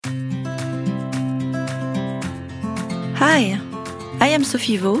Hi, I am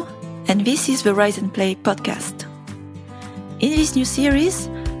Sophie Vaux, and this is the Rise and Play podcast. In this new series,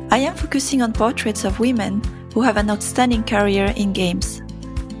 I am focusing on portraits of women who have an outstanding career in games.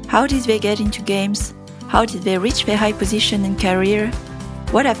 How did they get into games? How did they reach their high position in career?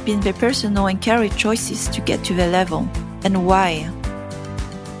 What have been their personal and career choices to get to their level? And why?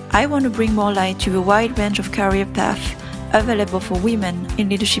 I want to bring more light to the wide range of career paths available for women in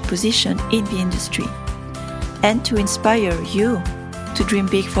leadership positions in the industry, and to inspire you to dream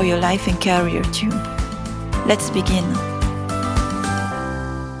big for your life and career too. Let's begin.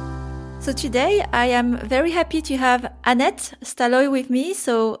 So today I am very happy to have Annette Staloy with me.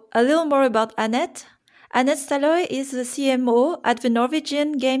 So a little more about Annette. Annette Staloy is the CMO at the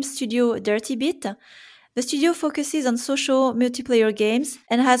Norwegian game studio Dirty Bit. The studio focuses on social multiplayer games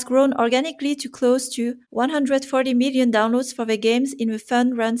and has grown organically to close to 140 million downloads for the games in the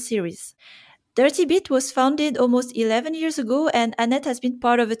Fun Run series. Dirty Bit was founded almost 11 years ago, and Annette has been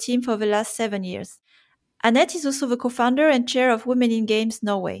part of the team for the last 7 years. Annette is also the co-founder and chair of Women in Games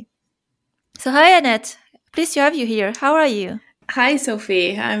Norway. So hi Annette, pleased to have you here. How are you? Hi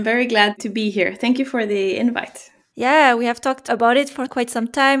Sophie, I'm very glad to be here. Thank you for the invite. Yeah, we have talked about it for quite some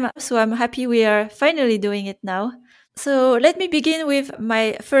time, so I'm happy we are finally doing it now. So let me begin with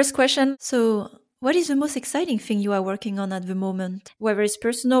my first question. So what is the most exciting thing you are working on at the moment, whether it's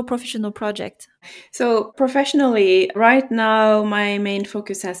personal or professional project? So professionally, right now, my main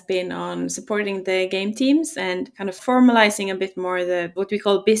focus has been on supporting the game teams and kind of formalizing a bit more what we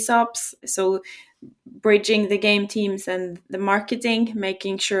call BizOps. So bridging the game teams and the marketing,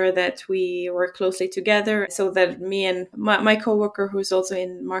 making sure that we work closely together so that me and my coworker, who's also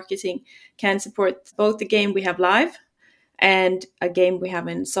in marketing, can support both the game we have live and a game we have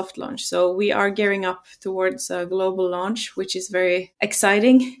in soft launch. So we are gearing up towards a global launch, which is very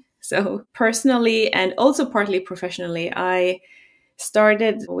exciting. So personally and also partly professionally, I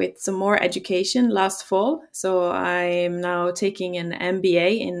started with some more education last fall. So I'm now taking an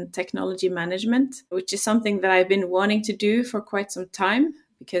MBA in technology management, which is something that I've been wanting to do for quite some time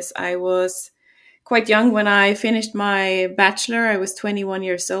because I was quite young when I finished my bachelor. I was 21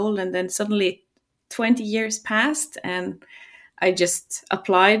 years old, and then suddenly 20 years passed and I just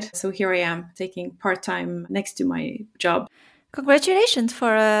applied. So here I am taking part-time next to my job. Congratulations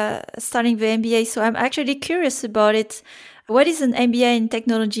for starting the MBA. So I'm actually curious about it. What is an MBA in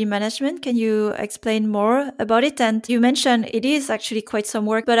technology management? Can you explain more about it? And you mentioned it is actually quite some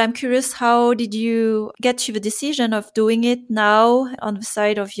work, but I'm curious, how did you get to the decision of doing it now on the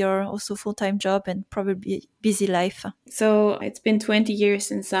side of your also full-time job and probably busy life? So it's been 20 years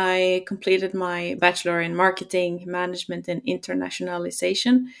since I completed my bachelor in marketing, management, and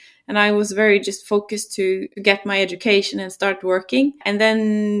internationalization. And I was very just focused to get my education and start working. And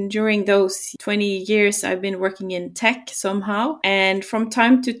then during those 20 years, I've been working in tech somehow. And from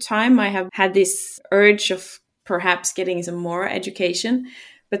time to time, I have had this urge of perhaps getting some more education.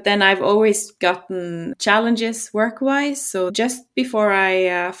 But then I've always gotten challenges work-wise. So just before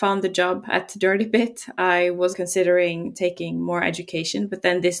I found the job at Dirty Bit, I was considering taking more education. But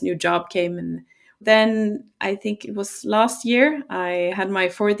then this new job came, and then I think it was last year, I had my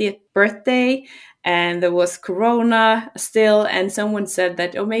 40th birthday and there was Corona still. And someone said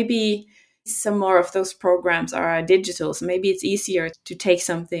that, oh, maybe some more of those programs are digital. So maybe it's easier to take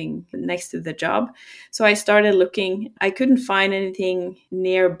something next to the job. So I started looking. I couldn't find anything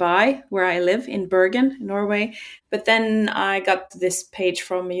nearby where I live in Bergen, Norway. But then I got this page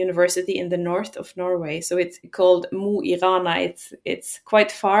from a university in the north of Norway. So it's called Mo i Rana. It's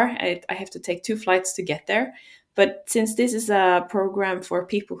quite far. I have to take 2 flights to get there. But since this is a program for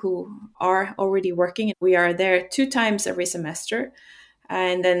people who are already working, we are there 2 times every semester.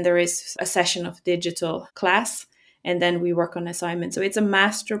 And then there is a session of digital class, and then we work on assignments. So it's a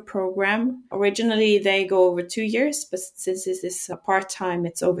master program. Originally, they go over 2 years, but since this is a part-time,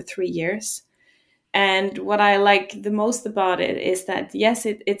 it's over 3 years. And what I like the most about it is that, yes,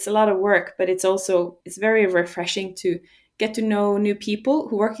 it's a lot of work, but it's very refreshing to get to know new people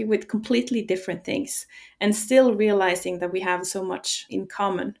who are working with completely different things and still realizing that we have so much in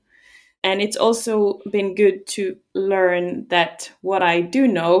common. And it's also been good to learn that what I do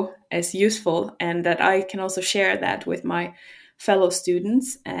know is useful and that I can also share that with my fellow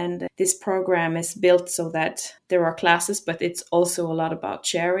students. And this program is built so that there are classes, but it's also a lot about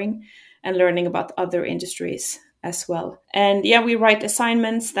sharing and learning about other industries as well. And yeah, we write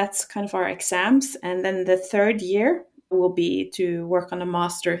assignments. That's kind of our exams. And then the 3rd year will be to work on a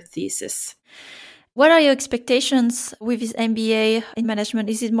master thesis. What are your expectations with this MBA in management?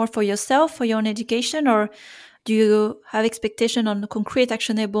 Is it more for yourself, for your own education, or Do you have expectation on concrete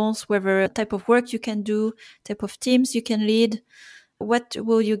actionables, whether type of work you can do, type of teams you can lead? What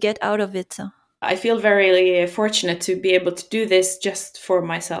will you get out of it? I feel very fortunate to be able to do this just for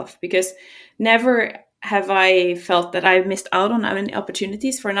myself, because never have I felt that I missed out on any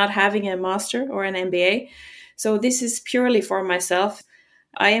opportunities for not having a master or an MBA. So this is purely for myself.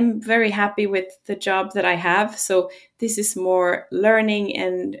 I am very happy with the job that I have. So this is more learning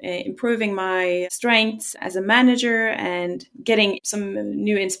and improving my strengths as a manager and getting some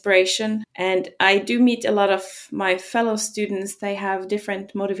new inspiration. And I do meet a lot of my fellow students. They have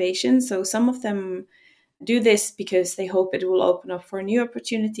different motivations. So some of them do this because they hope it will open up for new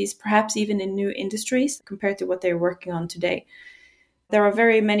opportunities, perhaps even in new industries compared to what they're working on today. There are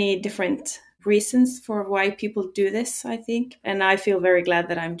very many different reasons for why people do this, I think. And I feel very glad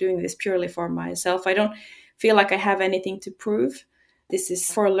that I'm doing this purely for myself. I don't feel like I have anything to prove. This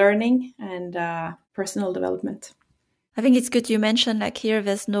is for learning and personal development. I think it's good you mentioned like here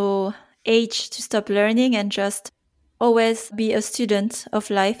there's no age to stop learning and just always be a student of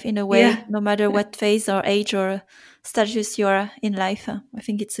life in a way, no matter what phase or age or status you are in life. I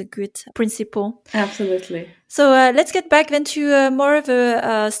think it's a good principle. Absolutely. So let's get back then to more of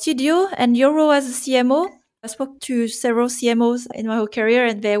a studio and your role as a CMO. I spoke to several CMOs in my whole career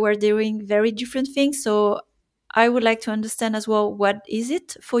and they were doing very different things. So I would like to understand as well, what is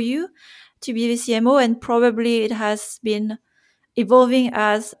it for you to be the CMO? And probably it has been evolving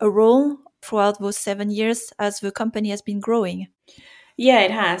as a role throughout those 7 years as the company has been growing. Yeah,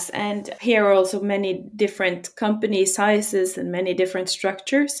 it has. And here are also many different company sizes and many different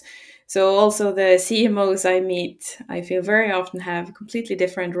structures. So also the CMOs I meet, I feel very often have completely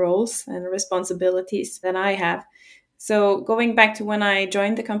different roles and responsibilities than I have. So going back to when I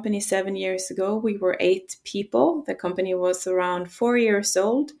joined the company 7 years ago, we were 8 people. The company was around 4 years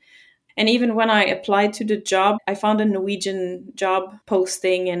old. And even when I applied to the job, I found a Norwegian job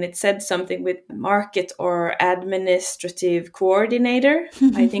posting and it said something with market or administrative coordinator.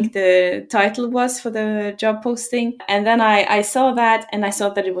 I think the title was for the job posting. And then I saw that and I saw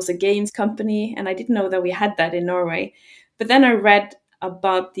that it was a games company and I didn't know that we had that in Norway. But then I read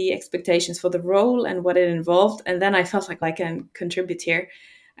about the expectations for the role and what it involved. And then I felt like I can contribute here.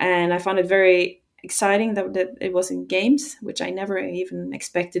 And I found it very exciting that it was in games, which I never even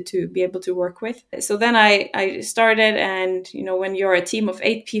expected to be able to work with. So then I started, and when you're a team of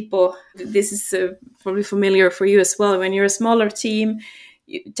 8 people, this is probably familiar for you as well. When you're a smaller team,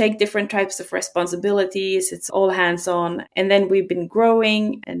 you take different types of responsibilities. It's all hands-on. And then we've been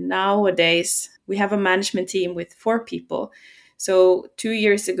growing, and nowadays we have a management team with 4 people. So 2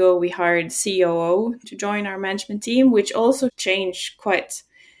 years ago, we hired COO to join our management team, which also changed quite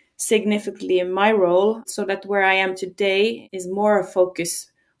significantly in my role, so that where I am today is more a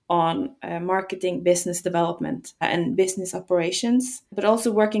focus on marketing, business development and business operations, but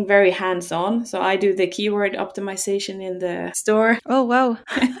also working very hands-on. So I do the keyword optimization in the store. Oh, wow.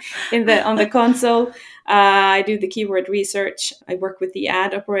 on the console. I do the keyword research. I work with the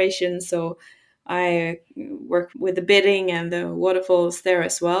ad operations. So I work with the bidding and the waterfalls there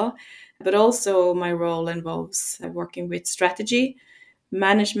as well. But also my role involves working with strategy,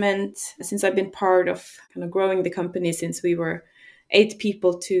 management. Since I've been part of kind of growing the company since we were 8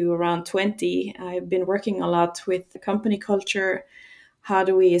 people to around 20, I've been working a lot with the company culture. How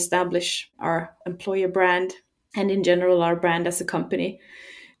do we establish our employer brand and in general our brand as a company?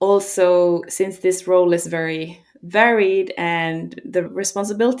 Also, since this role is very varied and the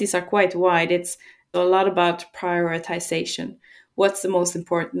responsibilities are quite wide, it's a lot about prioritization. What's the most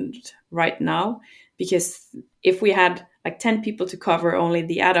important right now? Because if we had like 10 people to cover only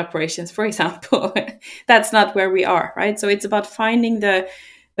the ad operations, for example, that's not where we are, right? So it's about finding the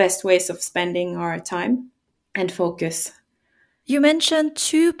best ways of spending our time and focus. You mentioned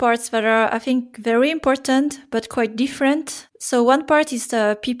 2 parts that are, I think, very important, but quite different. So one part is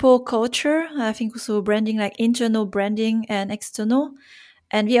the people culture. I think also branding, like internal branding and external.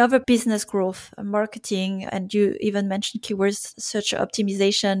 And the other business growth, marketing, and you even mentioned keywords, search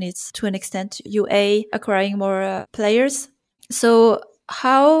optimization. It's to an extent UA, acquiring more players. So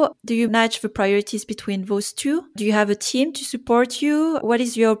how do you manage the priorities between those 2? Do you have a team to support you? What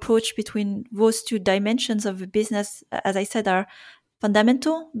is your approach between those 2 dimensions of the business? As I said, are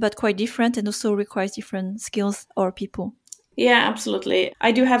fundamental, but quite different and also requires different skills or people. Yeah, absolutely.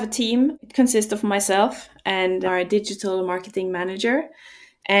 I do have a team. It consists of myself and our digital marketing manager.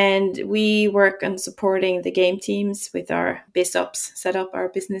 And we work on supporting the game teams with our BizOps, set up our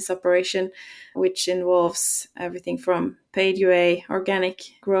business operation, which involves everything from paid UA, organic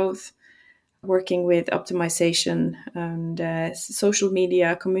growth, working with optimization and social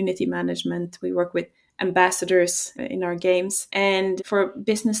media, community management. We work with ambassadors in our games. And for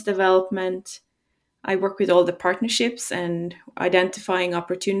business development, I work with all the partnerships and identifying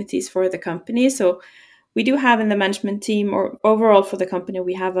opportunities for the company. So we do have in the management team, or overall for the company,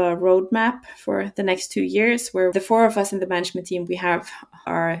 we have a roadmap for the next 2 years where the four of us in the management team, we have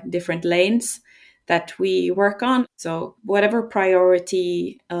our different lanes that we work on. So whatever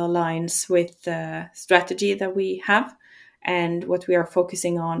priority aligns with the strategy that we have and what we are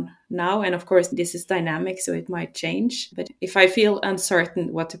focusing on now. And of course, this is dynamic, so it might change. But if I feel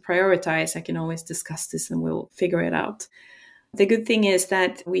uncertain what to prioritize, I can always discuss this and we'll figure it out. The good thing is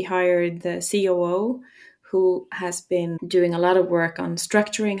that we hired the COO, who has been doing a lot of work on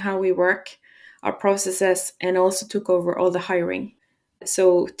structuring how we work, our processes, and also took over all the hiring.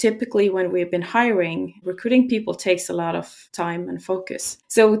 So typically when we've been hiring, recruiting people takes a lot of time and focus.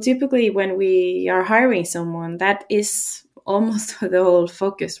 So typically when we are hiring someone, that is almost the whole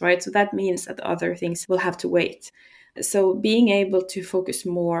focus, right? So that means that other things will have to wait. So being able to focus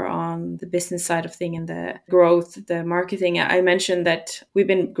more on the business side of things and the growth, the marketing, I mentioned that we've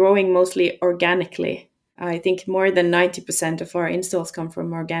been growing mostly organically. I think more than 90% of our installs come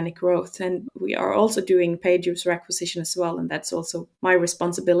from organic growth. And we are also doing paid user acquisition as well. And that's also my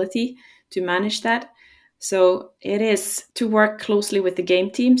responsibility to manage that. So it is to work closely with the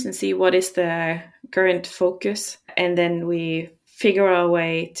game teams and see what is the current focus. And then we figure out a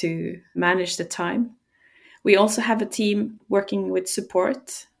way to manage the time. We also have a team working with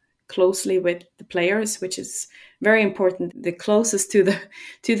support closely with the players, which is very important. The closest to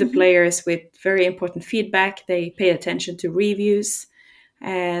the players with very important feedback. They pay attention to reviews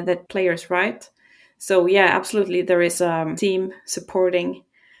that players write. So yeah, absolutely. There is a team supporting.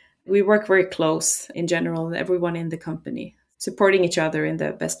 We work very close in general, everyone in the company, supporting each other in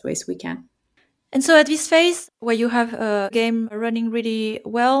the best ways we can. And so at this phase where you have a game running really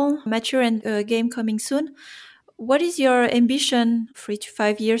well, mature, and a game coming soon, what is your ambition 3 to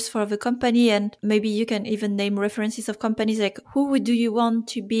 5 years for the company? And maybe you can even name references of companies, like who do you want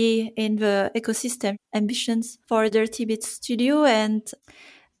to be in the ecosystem? Ambitions for Dirty Bits Studio, and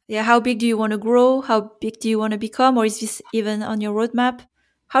yeah, how big do you want to grow? How big do you want to become? Or is this even on your roadmap?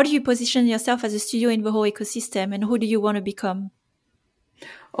 How do you position yourself as a studio in the whole ecosystem, and who do you want to become?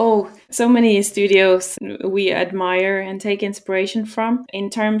 Oh, so many studios we admire and take inspiration from. In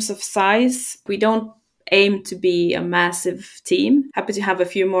terms of size, we don't aim to be a massive team. Happy to have a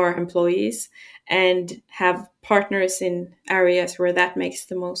few more employees and have partners in areas where that makes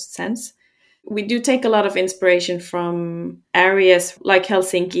the most sense. We do take a lot of inspiration from areas like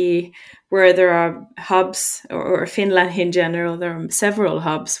Helsinki, where there are hubs, or Finland in general. There are several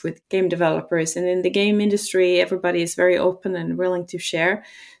hubs with game developers. And in the game industry, everybody is very open and willing to share.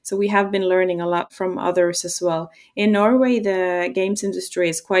 So we have been learning a lot from others as well. In Norway, the games industry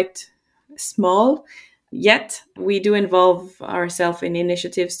is quite small. Yet we do involve ourselves in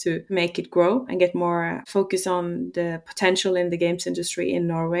initiatives to make it grow and get more focus on the potential in the games industry in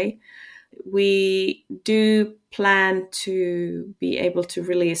Norway. We do plan to be able to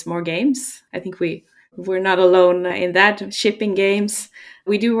release more games. I think we're not alone in that, shipping games.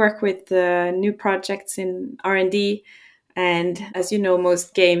 We do work with new projects in R&D. And as you know,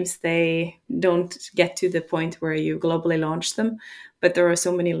 most games, they don't get to the point where you globally launch them. But there are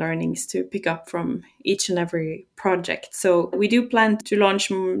so many learnings to pick up from each and every project. So we do plan to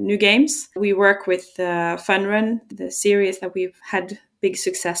launch new games. We work with Funrun, the series that we've had big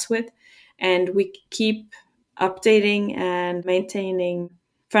success with. And we keep updating and maintaining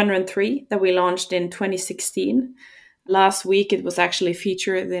Funrun 3 that we launched in 2016. Last week, it was actually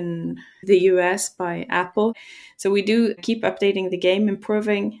featured in the US by Apple. So we do keep updating the game,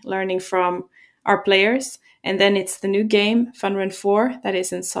 improving, learning from our players. And then it's the new game, Funrun 4, that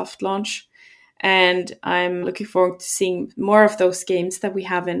is in soft launch. And I'm looking forward to seeing more of those games that we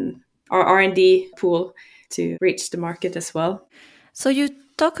have in our R&D pool to reach the market as well. So you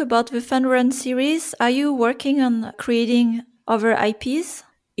talk about the Funrun series. Are you working on creating other IPs?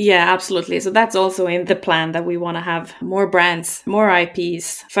 Yeah, absolutely. So that's also in the plan, that we want to have more brands, more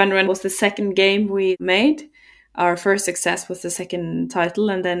IPs. Funrun was the second game we made. Our first success was the second title,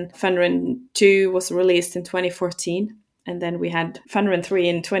 and then Funrun 2 was released in 2014. And then we had Funrun 3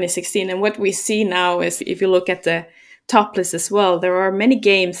 in 2016. And what we see now is, if you look at the top list as well, there are many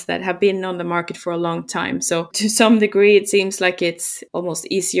games that have been on the market for a long time. So to some degree, it seems like it's almost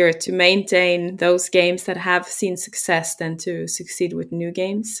easier to maintain those games that have seen success than to succeed with new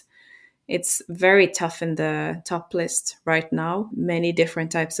games. It's very tough in the top list right now. Many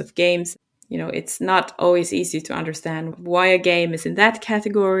different types of games. it's not always easy to understand why a game is in that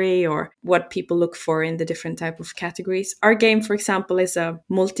category or what people look for in the different type of categories. Our game, for example, is a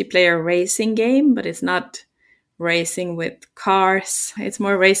multiplayer racing game, but it's not racing with cars. It's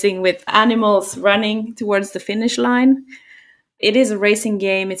more racing with animals running towards the finish line. It is a racing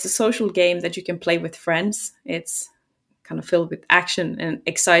game. It's a social game that you can play with friends. It's kind of filled with action and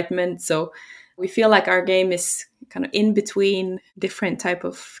excitement. So we feel like our game is kind of in between different type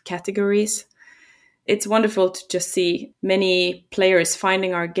of categories. It's wonderful to just see many players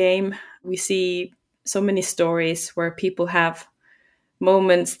finding our game. We see so many stories where people have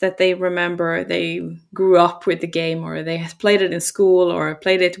moments that they remember they grew up with the game, or they played it in school or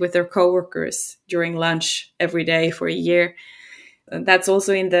played it with their coworkers during lunch every day for a year. And that's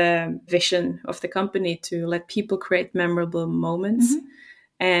also in the vision of the company, to let people create memorable moments. Mm-hmm.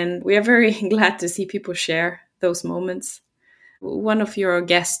 And we are very glad to see people share those moments. One of your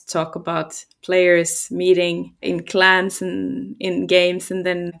guests talk about players meeting in clans and in games and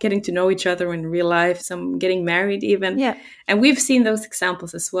then getting to know each other in real life, some getting married even. Yeah. And we've seen those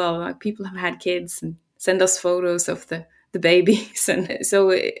examples as well. Like people have had kids and send us photos of the babies. And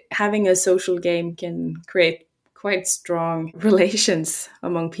so having a social game can create quite strong relations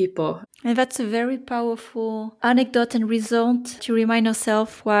among people. And that's a very powerful anecdote and result to remind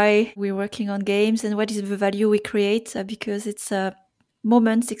ourselves why we're working on games and what is the value we create, because it's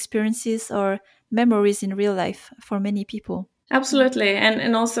moments, experiences, or memories in real life for many people. Absolutely.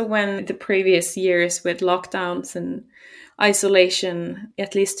 And also when the previous years with lockdowns and isolation,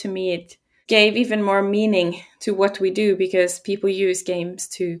 at least to me, it gave even more meaning to what we do, because people use games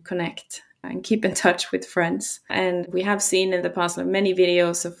to connect and keep in touch with friends. And we have seen in the past many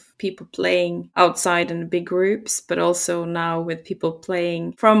videos of people playing outside in big groups, but also now with people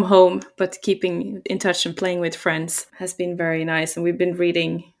playing from home, but keeping in touch and playing with friends has been very nice. And we've been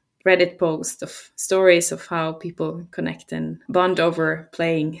reading Reddit posts of stories of how people connect and bond over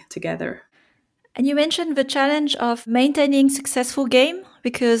playing together. And you mentioned the challenge of maintaining successful game,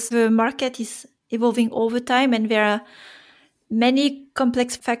 because the market is evolving over time and there are many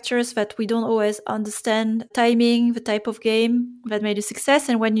complex factors that we don't always understand. Timing, the type of game that made a success,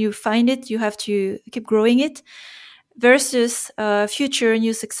 and when you find it, you have to keep growing it, versus future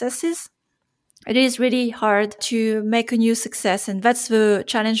new successes. It is really hard to make a new success, and that's the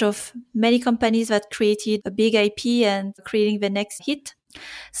challenge of many companies that created a big IP and creating the next hit.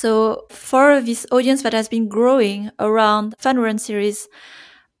 So for this audience that has been growing around Fun Run series,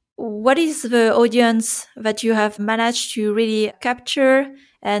 what is the audience that you have managed to really capture?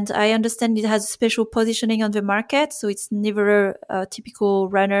 And I understand it has a special positioning on the market, so it's never a typical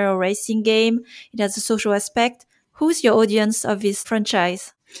runner or racing game. It has a social aspect. Who's your audience of this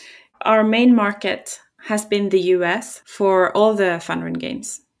franchise? Our main market has been the US for all the Fun Run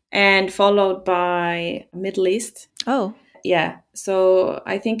games, and followed by Middle East. Oh. Yeah. So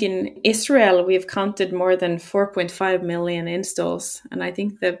I think in Israel, we've counted more than 4.5 million installs. And I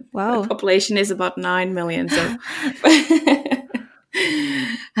think the population is about 9 million. So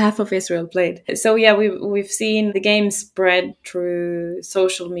half of Israel played. So yeah, we've seen the game spread through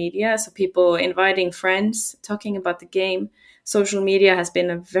social media. So people inviting friends, talking about the game. Social media has been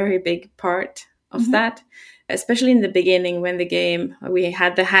a very big part of that. Especially in the beginning when the game, we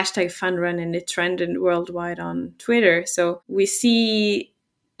had the hashtag FunRun and it trended worldwide on Twitter. So we see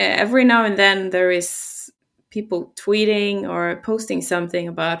every now and then there is people tweeting or posting something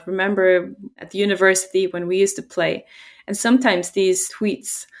about, remember at the university when we used to play. And sometimes these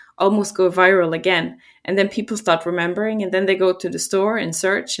tweets almost go viral again. And then people start remembering, and then they go to the store and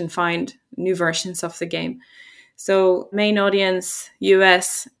search and find new versions of the game. So main audience,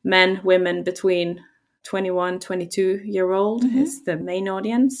 US, men, women between 21, 22-year-old is the main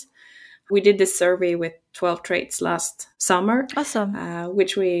audience. We did this survey with 12 Traits last summer. Awesome.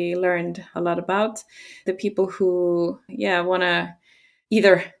 Which we learned a lot about. The people who, want to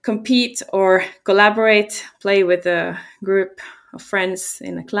either compete or collaborate, play with a group of friends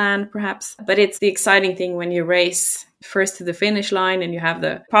in a clan, perhaps. But it's the exciting thing when you race first to the finish line and you have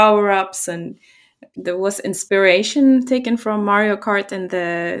the power-ups, and there was inspiration taken from Mario Kart and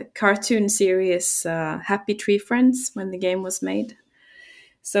the cartoon series Happy Tree Friends when the game was made.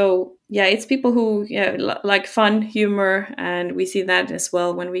 So yeah, it's people who like fun, humor, and we see that as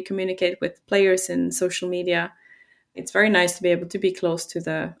well when we communicate with players in social media. It's very nice to be able to be close to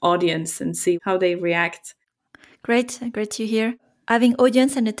the audience and see how they react. Great to hear. Having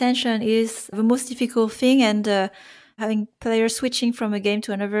audience and attention is the most difficult thing, and having players switching from a game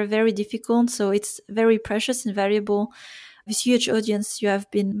to another, very difficult. So it's very precious and valuable. This huge audience you have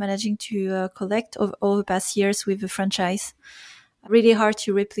been managing to collect over the past years with the franchise. Really hard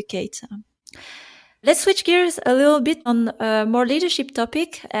to replicate. Let's switch gears a little bit on a more leadership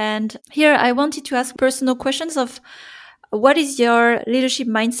topic. And here I wanted to ask personal questions of what is your leadership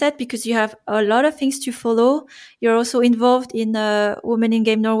mindset? Because you have a lot of things to follow. You're also involved in a Women in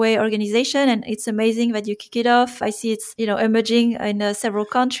Game Norway organization, and it's amazing that you kick it off. I see it's, emerging in several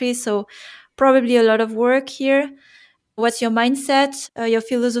countries. So probably a lot of work here. What's your mindset, your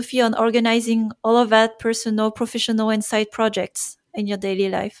philosophy on organizing all of that personal, professional, and side projects in your daily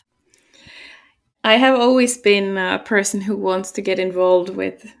life? I have always been a person who wants to get involved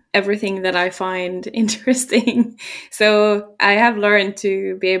with everything that I find interesting. So I have learned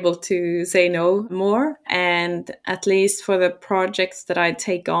to be able to say no more. And at least for the projects that I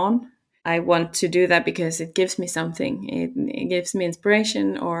take on, I want to do that because it gives me something. It gives me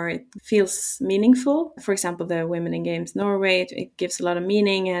inspiration, or it feels meaningful. For example, the Women in Games Norway, it gives a lot of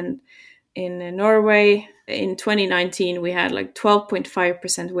meaning. And in Norway, in 2019, we had like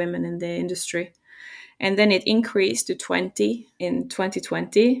 12.5% women in the industry. And then it increased to 20 in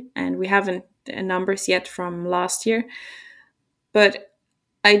 2020. And we haven't numbers yet from last year. But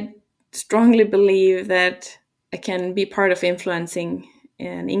I strongly believe that I can be part of influencing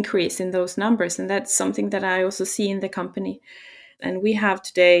an increase in those numbers. And that's something that I also see in the company. And we have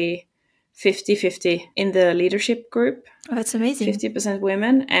today 50-50 in the leadership group. Oh, that's amazing. 50%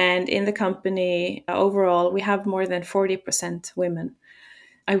 women. And in the company overall, we have more than 40% women.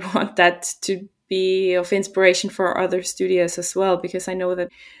 I want that to be of inspiration for other studios as well, because I know that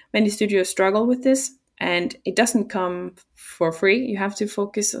many studios struggle with this, and it doesn't come for free. You have to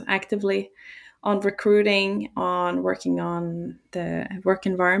focus actively on recruiting, on working on the work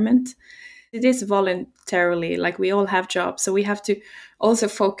environment. It is voluntarily, like we all have jobs, so we have to also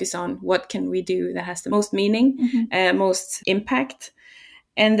focus on what can we do that has the most meaning, most impact.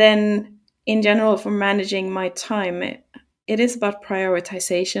 And then in general, for managing my time, it is about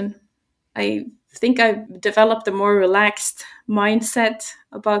prioritization. I think I've developed a more relaxed mindset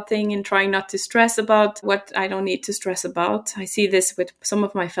about things and trying not to stress about what I don't need to stress about. I see this with some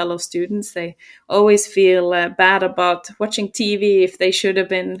of my fellow students. They always feel bad about watching TV if they should have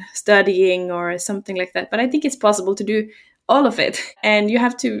been studying or something like that. But I think it's possible to do all of it. And you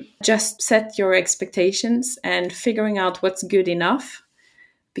have to just set your expectations and figuring out what's good enough,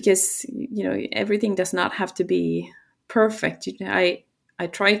 because, everything does not have to be perfect. I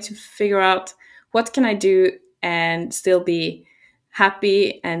try to figure out what can I do and still be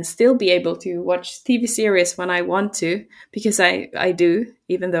happy and still be able to watch TV series when I want to, because I do,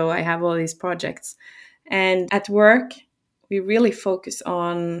 even though I have all these projects. And at work, we really focus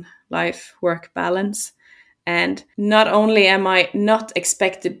on life-work balance. And not only am I not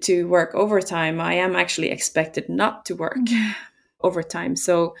expected to work overtime, I am actually expected not to work overtime.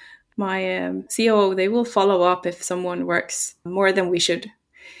 So my COO, they will follow up if someone works more than we should,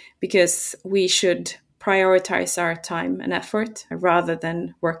 because we should prioritize our time and effort rather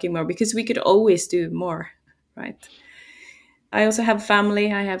than working more, because we could always do more, right? I also have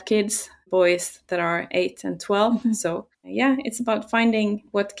family. I have kids, boys that are 8 and 12. So yeah, it's about finding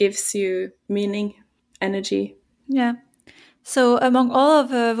what gives you meaning, energy. Yeah. So among all of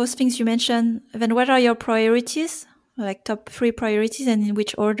those things you mentioned, then what are your priorities? Like top 3 priorities, and in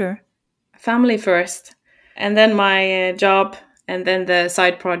which order? Family first, and then my job, and then the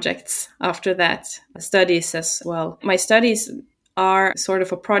side projects after that. Studies as well. My studies are sort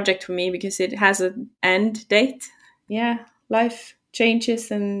of a project for me because it has an end date. Yeah, life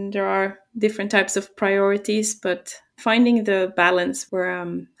changes and there are different types of priorities, but finding the balance where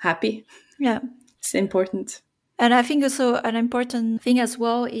I'm happy. Yeah, it's important. And I think also an important thing as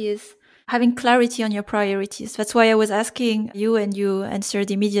well is having clarity on your priorities. That's why I was asking you, and you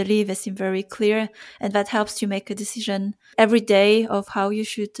answered immediately. They seem very clear, and that helps you make a decision every day of how you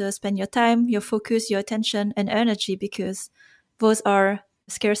should spend your time, your focus, your attention, and energy, because those are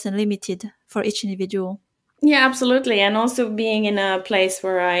scarce and limited for each individual. Yeah, absolutely. And also being in a place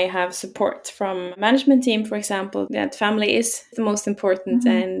where I have support from management team, for example, that family is the most important.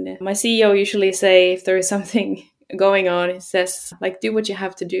 And my CEO usually say, if there is something going on, he says, like, do what you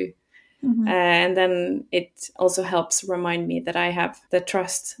have to do. And then it also helps remind me that I have the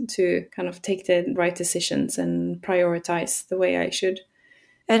trust to kind of take the right decisions and prioritize the way I should.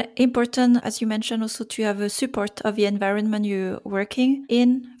 And important, as you mentioned, also to have a support of the environment you're working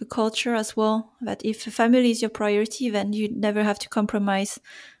in, the culture as well, that if family is your priority, then you never have to compromise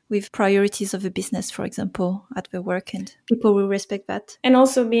with priorities of the business, for example, at the work, and people will respect that. And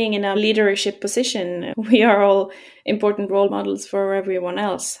also being in a leadership position, we are all important role models for everyone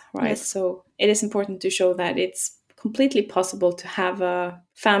else, right? Yes. So it is important to show that it's completely possible to have a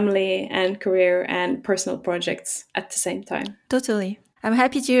family and career and personal projects at the same time. Totally. I'm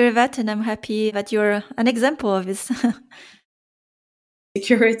happy to hear that, and I'm happy that you're an example of this.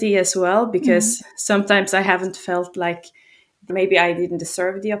 Security as well, because sometimes I haven't felt like maybe I didn't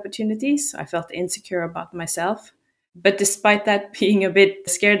deserve the opportunities. I felt insecure about myself. But despite that, being a bit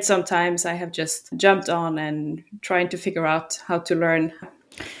scared sometimes, I have just jumped on and trying to figure out how to learn.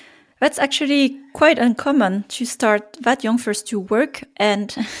 That's actually quite uncommon to start that young first to work.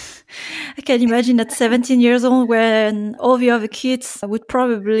 And I can imagine at 17 years old, when all the other kids would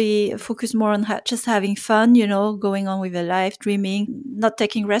probably focus more on just having fun, going on with their life, dreaming, not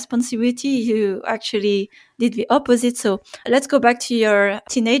taking responsibility. You actually did the opposite. So let's go back to your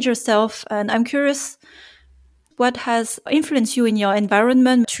teenager self. And I'm curious, what has influenced you in your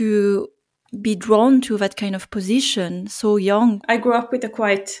environment to be drawn to that kind of position so young? I grew up with a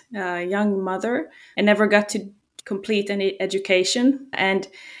quite young mother. I never got to complete any education. And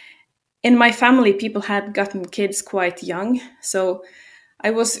in my family, people had gotten kids quite young. So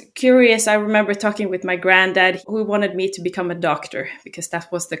I was curious. I remember talking with my granddad, who wanted me to become a doctor, because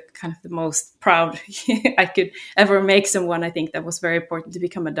that was the kind of the most proud I could ever make someone. I think that was very important, to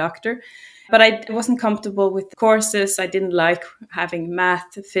become a doctor. But I wasn't comfortable with courses. I didn't like having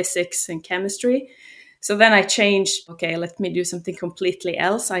math, physics, and chemistry. So then I changed, okay, let me do something completely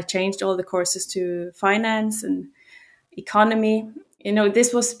else. I changed all the courses to finance and economy.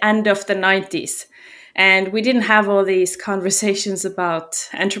 This was end of the 90s. And we didn't have all these conversations about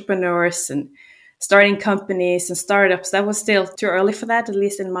entrepreneurs and starting companies and startups. That was still too early for that, at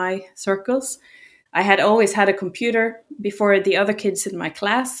least in my circles. I had always had a computer before the other kids in my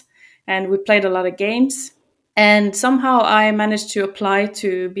class, and we played a lot of games. And somehow I managed to apply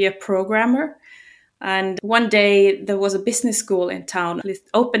to be a programmer. And one day there was a business school in town,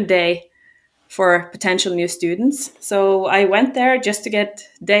 open day for potential new students. So I went there just to get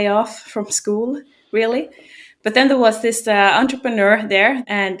day off from school, really. But then there was this entrepreneur there,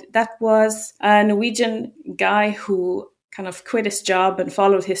 and that was a Norwegian guy who kind of quit his job and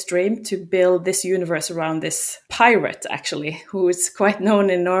followed his dream to build this universe around this pirate, actually, who is quite known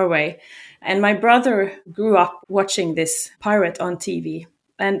in Norway. And my brother grew up watching this pirate on TV.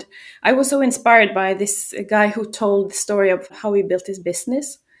 And I was so inspired by this guy who told the story of how he built his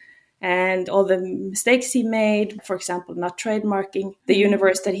business and all the mistakes he made, for example, not trademarking the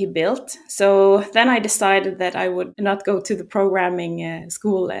universe that he built. So then I decided that I would not go to the programming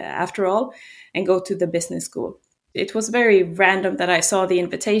school after all and go to the business school. It was very random that I saw the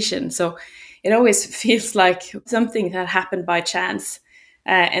invitation. So it always feels like something that happened by chance.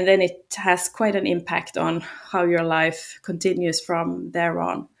 And then it has quite an impact on how your life continues from there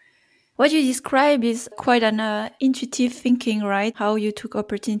on. What you describe is quite an intuitive thinking, right? How you took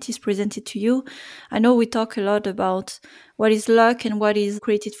opportunities presented to you. I know we talk a lot about what is luck and what is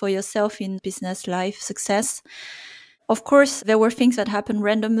created for yourself in business life success. Of course, there were things that happened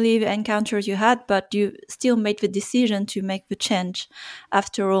randomly, encounters you had, but you still made the decision to make the change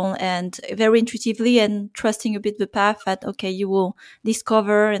after all, and very intuitively and trusting a bit the path that, okay, you will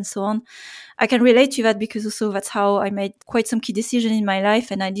discover and so on. I can relate to that because also that's how I made quite some key decisions in my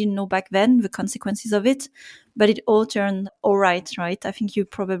life, and I didn't know back then the consequences of it, but it all turned all right? I think you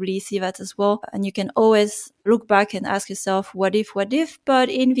probably see that as well. And you can always look back and ask yourself, what if, but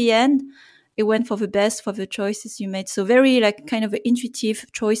in the end, it went for the best for the choices you made. So very kind of an intuitive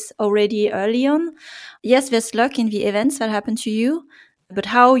choice already early on. Yes, there's luck in the events that happen to you, but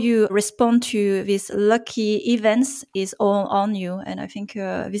how you respond to these lucky events is all on you. And I think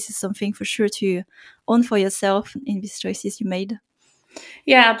this is something for sure to own for yourself in these choices you made.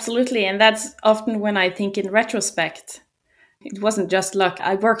 Yeah, absolutely. And that's often when I think in retrospect, it wasn't just luck.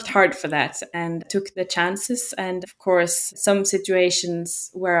 I worked hard for that and took the chances. And of course, some situations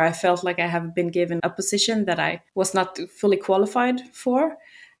where I felt like I have been given a position that I was not fully qualified for,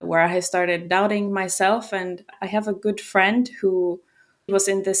 where I started doubting myself. And I have a good friend who was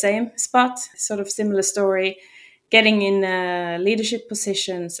in the same spot, sort of similar story, getting in leadership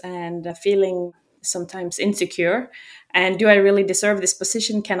positions and feeling sometimes insecure. And do I really deserve this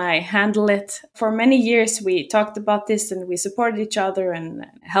position? Can I handle it? For many years, we talked about this and we supported each other and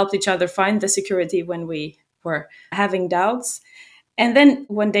helped each other find the security when we were having doubts. And then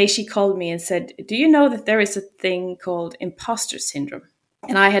one day she called me and said, do you know that there is a thing called imposter syndrome?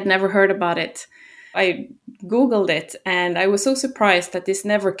 And I had never heard about it. I Googled it and I was so surprised that this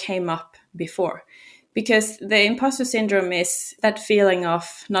never came up before. Because the imposter syndrome is that feeling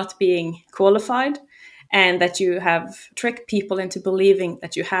of not being qualified and that you have tricked people into believing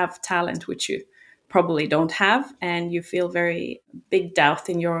that you have talent, which you probably don't have, and you feel very big doubt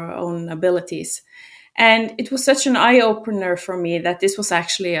in your own abilities. And it was such an eye-opener for me that this was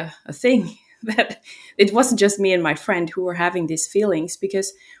actually a thing that it wasn't just me and my friend who were having these feelings,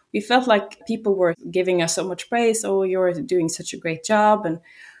 because we felt like people were giving us so much praise. Oh, you're doing such a great job. And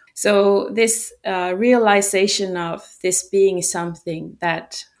so this realization of this being something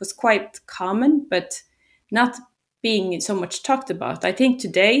that was quite common, but not being so much talked about. I think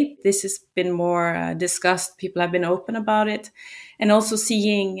today this has been more discussed. People have been open about it, and also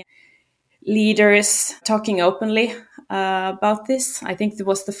seeing leaders talking openly about this. I think there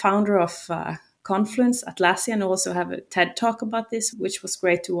was the founder of Confluence, Atlassian, also have a TED talk about this, which was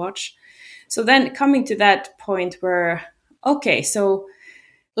great to watch. So then coming to that point where, okay, so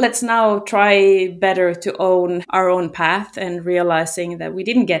let's now try better to own our own path, and realizing that we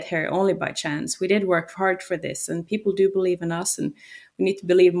didn't get here only by chance. We did work hard for this, and people do believe in us, and we need to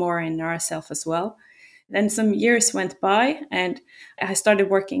believe more in ourselves as well. Then some years went by, and I started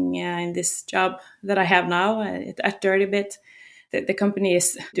working in this job that I have now at Dirtybit. The company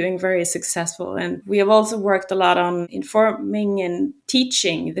is doing very successful, and we have also worked a lot on informing and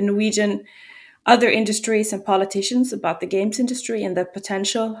teaching the Norwegian other industries and politicians about the games industry and the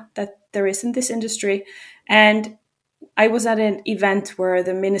potential that there is in this industry. And I was at an event where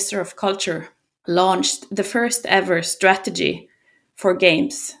the Minister of Culture launched the first ever strategy for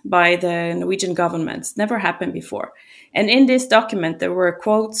games by the Norwegian government. It's never happened before. And in this document, there were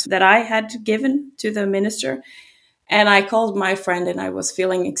quotes that I had given to the minister. And I called my friend, and I was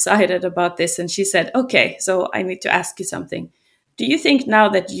feeling excited about this. And she said, okay, so I need to ask you something. Do you think now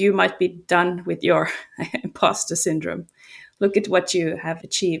that you might be done with your imposter syndrome? Look at what you have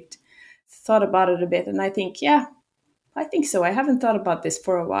achieved. Thought about it a bit, and I think, yeah, I think so. I haven't thought about this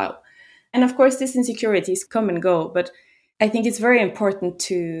for a while. And of course, these insecurities come and go, but I think it's very important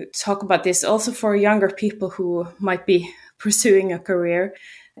to talk about this also for younger people who might be pursuing a career,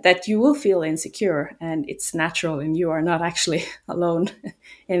 that you will feel insecure, and it's natural, and you are not actually alone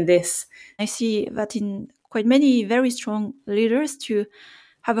in this. I see that in quite many very strong leaders to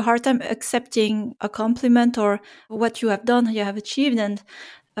have a hard time accepting a compliment or what you have done, you have achieved. And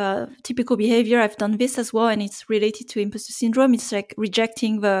typical behavior, I've done this as well, and it's related to imposter syndrome. It's like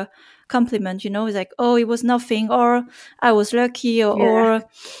rejecting the compliment, it's like, oh, it was nothing, or I was lucky, or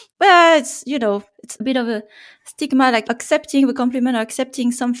well, it's, it's a bit of a stigma, like accepting the compliment or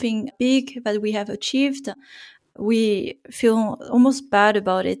accepting something big that we have achieved. We feel almost bad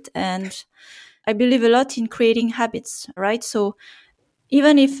about it. And I believe a lot in creating habits, right? So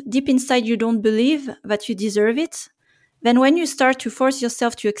even if deep inside you don't believe that you deserve it, then when you start to force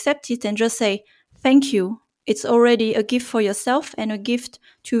yourself to accept it and just say, thank you, it's already a gift for yourself and a gift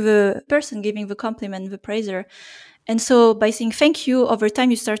to the person giving the compliment, the praiser. And so by saying thank you, over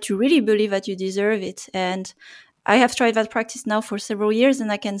time, you start to really believe that you deserve it. And I have tried that practice now for several years,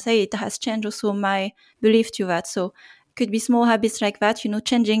 and I can say it has changed also my belief to that. So could be small habits like that,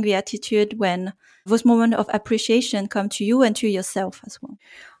 changing the attitude when those moments of appreciation come to you and to yourself as well.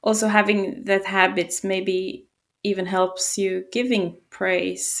 Also having that habits maybe even helps you giving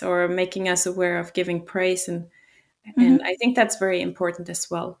praise, or making us aware of giving praise. And I think that's very important as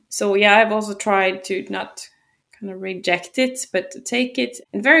well. So yeah, I've also tried to not kind of reject it, but to take it.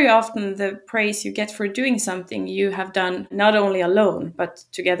 And very often the praise you get for doing something you have done not only alone, but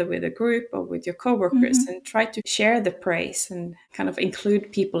together with a group or with your coworkers, and try to share the praise and kind of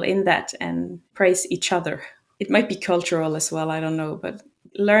include people in that and praise each other. It might be cultural as well, I don't know, but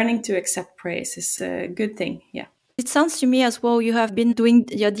learning to accept praise is a good thing. Yeah. It sounds to me as well, you have been doing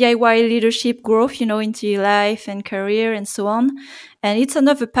your DIY leadership growth, into your life and career and so on. And it's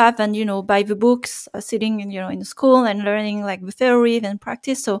another path than, by the books, sitting, in school and learning like the theory and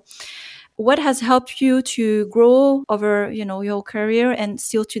practice. So what has helped you to grow over, your career and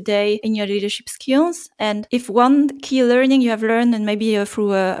still today in your leadership skills? And if one key learning you have learned, and maybe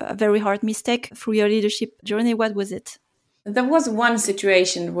through a very hard mistake through your leadership journey, what was it? There was one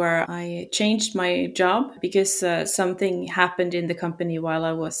situation where I changed my job because something happened in the company while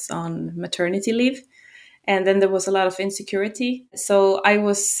I was on maternity leave. And then there was a lot of insecurity. So I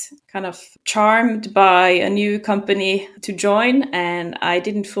was kind of charmed by a new company to join, and I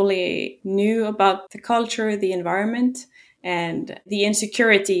didn't fully knew about the culture, the environment, and the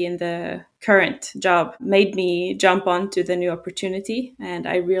insecurity in the current job made me jump onto the new opportunity. And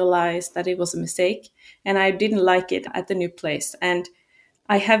I realized that it was a mistake, and I didn't like it at the new place. And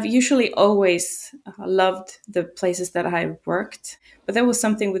I have usually always loved the places that I worked, but there was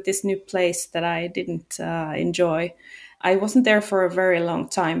something with this new place that I didn't enjoy. I wasn't there for a very long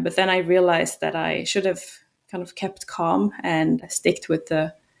time, but then I realized that I should have kind of kept calm and sticked with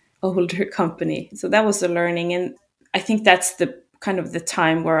the older company. So that was a learning. And I think that's the kind of the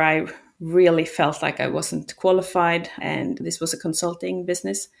time where I really felt like I wasn't qualified, and this was a consulting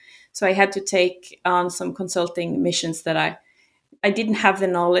business. So I had to take on some consulting missions that I didn't have the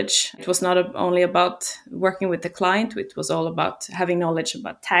knowledge. It was not only about working with the client, it was all about having knowledge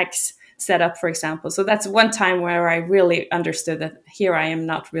about tax setup, for example. So that's one time where I really understood that here I am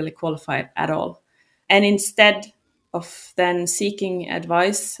not really qualified at all. And instead of then seeking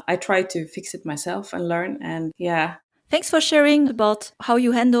advice, I try to fix it myself and learn. And yeah. Thanks for sharing about how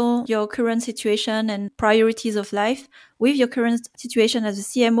you handle your current situation and priorities of life with your current situation as a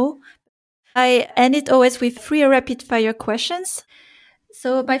CMO. I end it always with 3 rapid fire questions.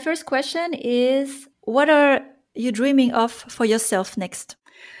 So my first question is, what are you dreaming of for yourself next?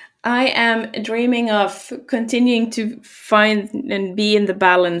 I am dreaming of continuing to find and be in the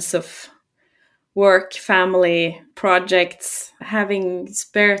balance of work, family, projects, having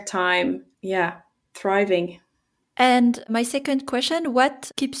spare time. Yeah, thriving. And my second question,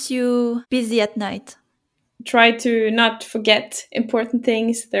 what keeps you busy at night? Try to not forget important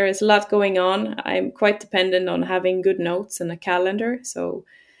things. There is a lot going on. I'm quite dependent on having good notes and a calendar. So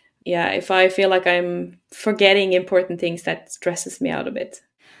yeah, if I feel like I'm forgetting important things, that stresses me out a bit.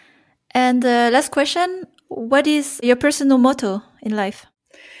 And last question, what is your personal motto in life?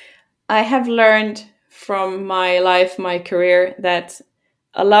 I have learned from my life, my career, that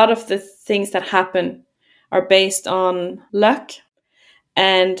a lot of the things that happen are based on luck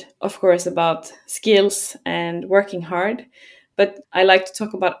and, of course, about skills and working hard. But I like to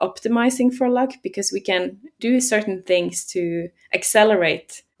talk about optimizing for luck, because we can do certain things to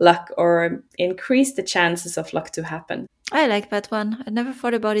accelerate luck or increase the chances of luck to happen. I like that one. I never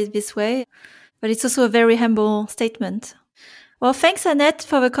thought about it this way, but it's also a very humble statement. Well, thanks, Annette,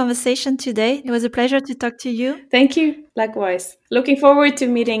 for the conversation today. It was a pleasure to talk to you. Thank you. Likewise. Looking forward to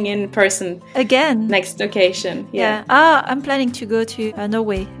meeting in person. Again. Next occasion. Yeah. I'm planning to go to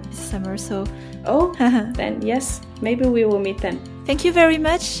Norway this summer, so... Oh, then yes. Maybe we will meet then. Thank you very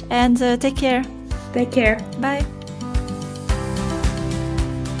much, and take care. Take care. Bye.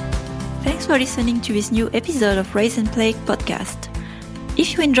 Thanks for listening to this new episode of Rise and Play podcast.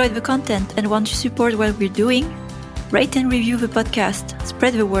 If you enjoyed the content and want to support what we're doing, rate and review the podcast,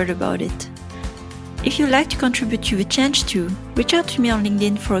 spread the word about it. If you'd like to contribute to the change too, reach out to me on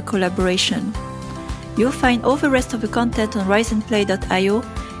LinkedIn for a collaboration. You'll find all the rest of the content on riseandplay.io,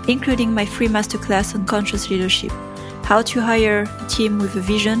 including my free masterclass on conscious leadership, how to hire a team with a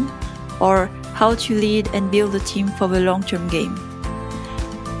vision, or how to lead and build a team for the long-term game.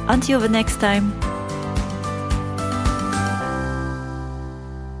 Until the next time.